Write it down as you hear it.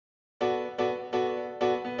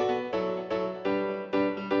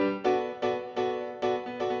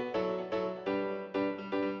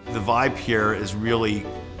The vibe here has really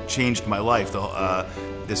changed my life.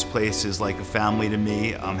 This place is like a family to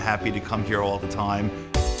me. I'm happy to come here all the time.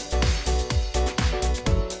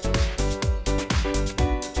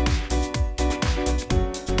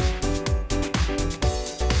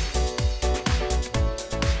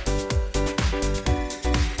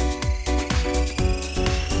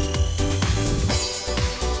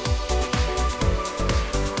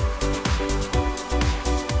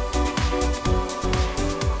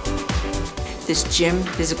 This gym,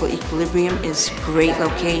 Physical Equilibrium, is a great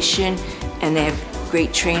location, and they have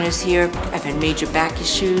great trainers here. I've had major back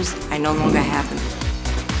issues. I no longer have them.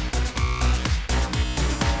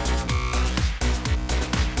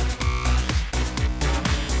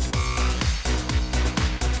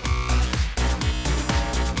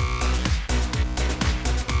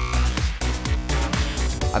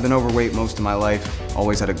 I've been overweight most of my life.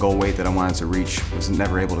 Always had a goal weight that I wanted to reach. Was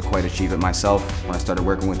never able to quite achieve it myself. When I started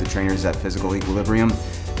working with the trainers at Physical Equilibrium,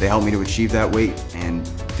 they helped me to achieve that weight and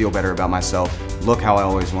feel better about myself, look how I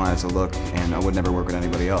always wanted to look, and I would never work with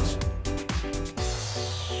anybody else.